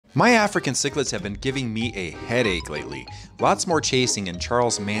My African cichlids have been giving me a headache lately. Lots more chasing and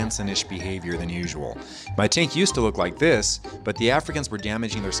Charles Manson-ish behavior than usual. My tank used to look like this, but the Africans were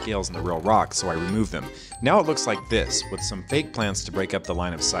damaging their scales in the real rock, so I removed them. Now it looks like this, with some fake plants to break up the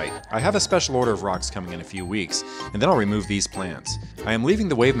line of sight. I have a special order of rocks coming in a few weeks, and then I'll remove these plants. I am leaving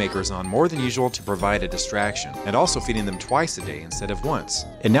the wave makers on more than usual to provide a distraction, and also feeding them twice a day instead of once.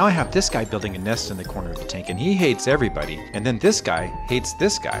 And now I have this guy building a nest in the corner of the tank, and he hates everybody, and then this guy hates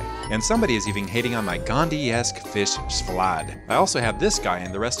this guy. And somebody is even hating on my Gandhi-esque fish Cichlid. I also have this guy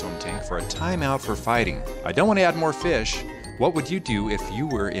in the rest home tank for a timeout for fighting. I don't want to add more fish. What would you do if you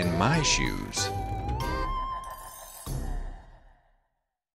were in my shoes?